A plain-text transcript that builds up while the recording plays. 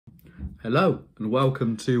Hello and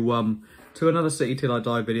welcome to another City Till I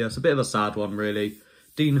Die video. It's a bit of a sad one really.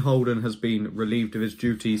 Dean Holden has been relieved of his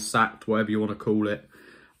duties, sacked, whatever you want to call it,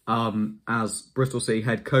 as Bristol City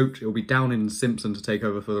head coach. It'll be Downing and Simpson to take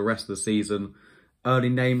over for the rest of the season. Early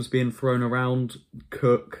names being thrown around: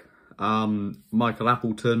 Cook, Michael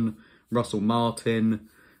Appleton, Russell Martin.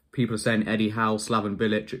 People are saying Eddie Howe, Slaven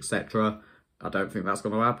Bilic, etc. I don't think that's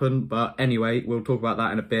going to happen, but anyway, we'll talk about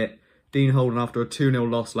that in a bit. Dean Holden, after a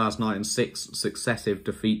 2-0 loss last night and 6 successive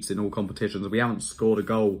defeats in all competitions. We haven't scored a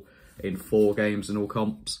goal in 4 games in all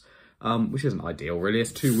comps, which isn't ideal really.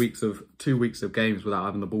 It's 2 weeks of games without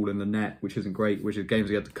having the ball in the net, which isn't great. Which is games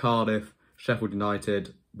against Cardiff, Sheffield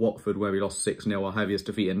United, Watford, where we lost 6-0, our heaviest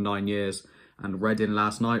defeat in 9 years, and Reading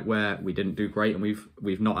last night, where we didn't do great, and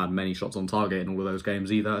we've not had many shots on target in all of those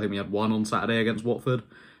games either. I think we had 1 on Saturday against Watford.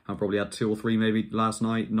 I probably had 2 or 3 maybe last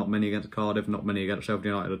night. Not many against Cardiff, not many against Sheffield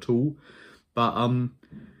United at all. But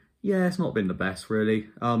yeah, it's not been the best really.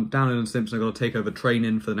 Downing and Simpson are going to take over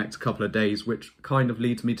training for the next couple of days, which kind of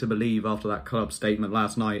leads me to believe, after that club statement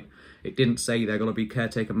last night, it didn't say they're going to be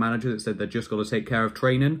caretaker managers. It said they're just going to take care of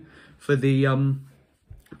training for the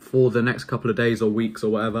next couple of days or weeks or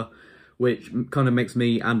whatever, which kind of makes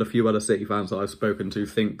me and a few other City fans that I've spoken to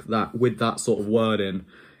think that with that sort of wording,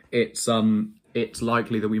 it's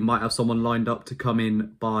likely that we might have someone lined up to come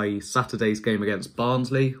in by Saturday's game against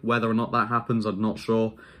Barnsley. Whether or not that happens, I'm not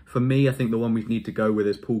sure. For me, I think the one we need to go with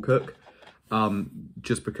is Paul Cook.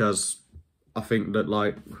 Just because I think that,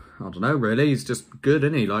 like, I don't know, really, he's just good,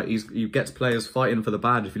 isn't he? Like, he gets players fighting for the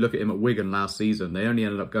badge. If you look at him at Wigan last season, they only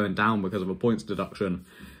ended up going down because of a points deduction.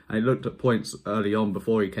 And he looked at points early on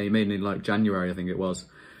before he came in like January, I think it was.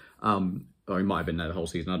 Or he might have been there the whole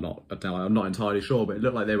season. I'm not entirely sure, but it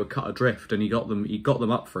looked like they were cut adrift, and he got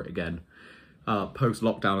them up for it again. Post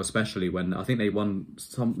lockdown, especially, when I think they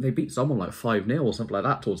beat someone like 5-0 or something like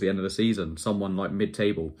that towards the end of the season. Someone like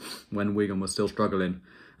mid-table, when Wigan was still struggling,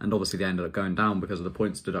 and obviously they ended up going down because of the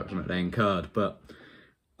points deduction that they incurred. But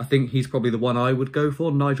I think he's probably the one I would go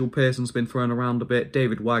for. Nigel Pearson's been thrown around a bit.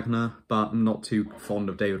 David Wagner, but I'm not too fond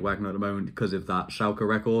of David Wagner at the moment because of that Schalke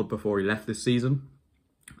record before he left this season.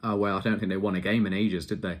 Well, I don't think they won a game in ages,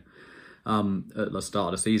 did they? At the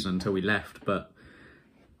start of the season until we left. But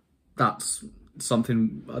that's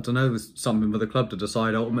something, I don't know, something for the club to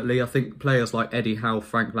decide ultimately. I think players like Eddie Howe,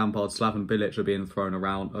 Frank Lampard, Slaven Bilic are being thrown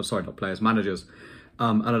around. Oh, sorry, not players, managers.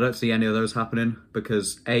 And I don't see any of those happening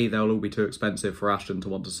because A, they'll all be too expensive for Ashton to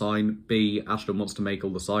want to sign. B, Ashton wants to make all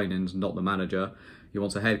the signings, not the manager. He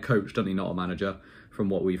wants a head coach, doesn't he, not a manager, from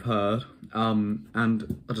what we've heard. And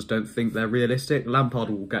I just don't think they're realistic. Lampard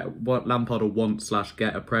will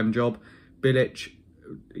want/get a Prem job. Bilic,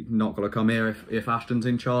 not going to come here if Ashton's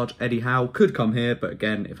in charge. Eddie Howe could come here, but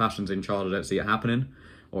again, if Ashton's in charge, I don't see it happening.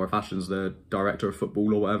 Or if Ashton's the director of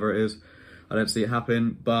football or whatever it is, I don't see it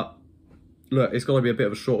happening. But look, it's got to be a bit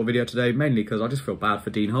of a shorter video today, mainly because I just feel bad for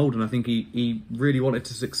Dean Holden. I think he really wanted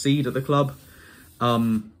to succeed at the club.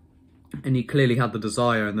 And he clearly had the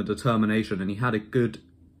desire and the determination, and he had a good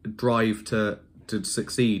drive to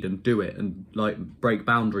succeed and do it and like break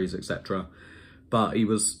boundaries, etc. But he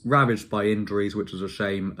was ravaged by injuries, which was a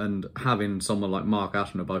shame. And having someone like Mark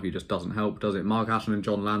Ashton above you just doesn't help, does it? Mark Ashton and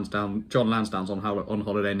John Lansdown's on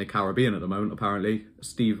holiday in the Caribbean at the moment, apparently.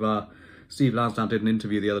 Steve Lansdown did an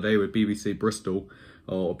interview the other day with BBC Bristol,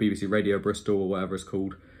 or BBC Radio Bristol, or whatever it's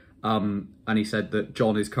called. And he said that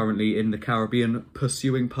John is currently in the Caribbean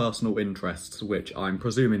pursuing personal interests, which I'm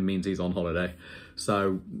presuming means he's on holiday.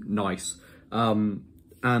 So, nice.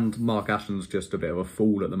 And Mark Ashton's just a bit of a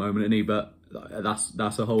fool at the moment, isn't he? But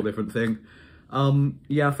that's a whole different thing.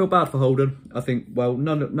 Yeah, I feel bad for Holden. I think, well,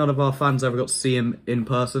 none of our fans ever got to see him in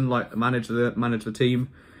person, like manage the team.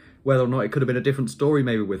 Whether or not it could have been a different story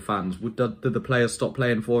maybe with fans. Did the players stop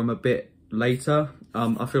playing for him a bit later?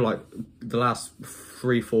 I feel like the last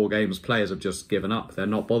 3-4 games, players have just given up. They're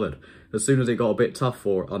not bothered. As soon as it got a bit tough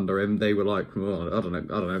under him, they were like, well, I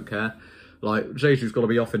don't care. Like, Jesus got to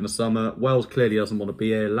be off in the summer. Wells clearly doesn't want to be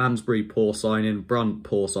here. Lansbury, poor signing. Brunt,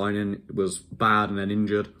 poor signing. It was bad and then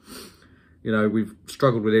injured. You know, we've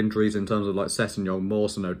struggled with injuries in terms of like Sessegnon,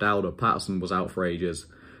 Mawson, O'Dowda. Patterson was out for ages,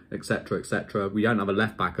 etc, etc. We don't have a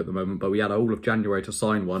left back at the moment, but we had all of January to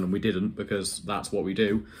sign one, and we didn't because that's what we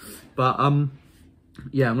do. But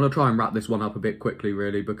yeah, I'm going to try and wrap this one up a bit quickly,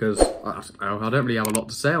 really, because I don't really have a lot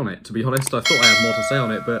to say on it, to be honest. I thought I had more to say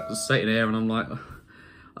on it, but sitting here and I'm like,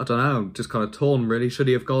 I don't know, I'm just kind of torn, really. Should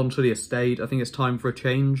he have gone? Should he have stayed? I think it's time for a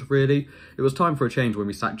change, really. It was time for a change when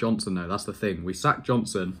we sacked Johnson, though. That's the thing. We sacked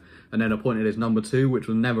Johnson and then appointed his number 2, which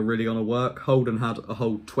was never really going to work. Holden had a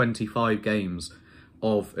whole 25 games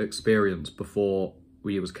of experience before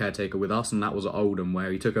he was caretaker with us, and that was at Oldham,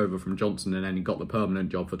 where he took over from Johnson and then he got the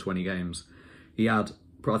permanent job for 20 games. He had,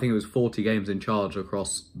 I think it was 40 games in charge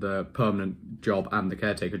across the permanent job and the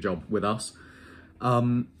caretaker job with us,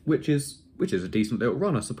 which is a decent little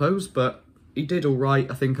run, I suppose, but he did all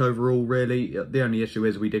right, I think, overall, really. The only issue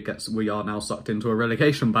is we are now sucked into a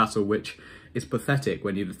relegation battle, which is pathetic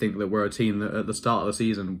when you think that we're a team that at the start of the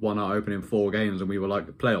season won our opening 4 games and we were like,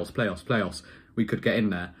 playoffs, playoffs, playoffs. We could get in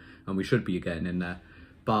there, and we should be getting in there.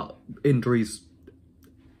 But injuries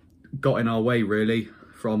got in our way, really,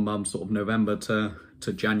 from sort of November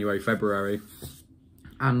to January, February.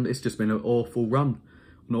 And it's just been an awful run.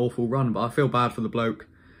 But I feel bad for the bloke.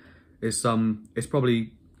 It's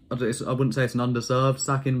probably... I wouldn't say it's an undeserved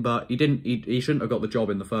sacking, but he shouldn't have got the job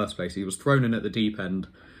in the first place. He was thrown in at the deep end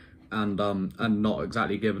and not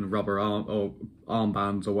exactly given rubber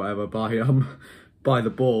armbands or whatever by the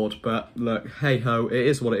board. But look, hey ho, it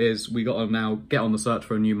is what it is. We got to now get on the search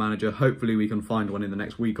for a new manager. Hopefully we can find one in the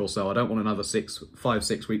next week or so. I don't want another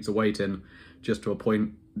 5-6 weeks of waiting just to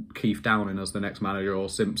appoint Keith Downing as the next manager, or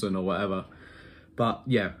Simpson or whatever. But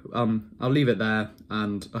yeah, I'll leave it there,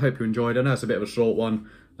 and I hope you enjoyed. I know it's a bit of a short one.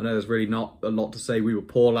 I know there's really not a lot to say. We were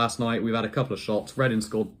poor last night. We've had a couple of shots. Reading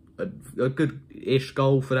scored a good-ish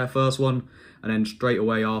goal for their first one. And then straight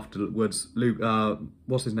away afterwards,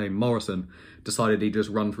 Morrison, decided he'd just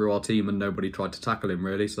run through our team and nobody tried to tackle him,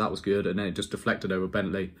 really. So that was good. And then it just deflected over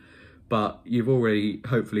Bentley. But you've already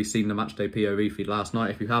hopefully seen the Matchday POV feed last night.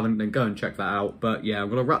 If you haven't, then go and check that out. But yeah, I'm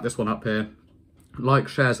going to wrap this one up here. Like,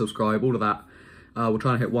 share, subscribe, all of that. We're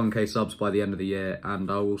trying to hit 1k subs by the end of the year,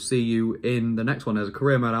 and I will see you in the next one. There's a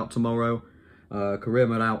career mode out tomorrow, career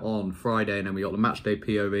mode out on Friday, and then we got the matchday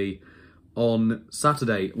POV on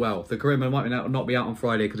Saturday. Well, the career mode might not be out on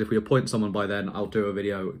Friday, because if we appoint someone by then, I'll do a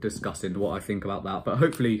video discussing what I think about that. But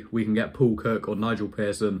hopefully we can get Paul Cook or Nigel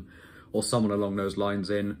Pearson or someone along those lines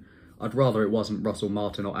in. I'd rather it wasn't Russell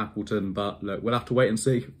Martin or Appleton, but look, we'll have to wait and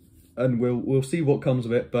see, and we'll see what comes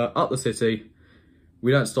of it. But up the city.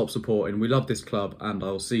 We don't stop supporting. We love this club, and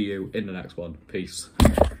I'll see you in the next one. Peace. You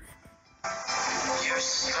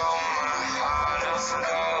stole my heart of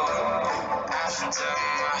gold after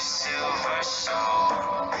my silver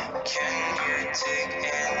soul. Can you dig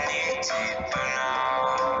any deeper?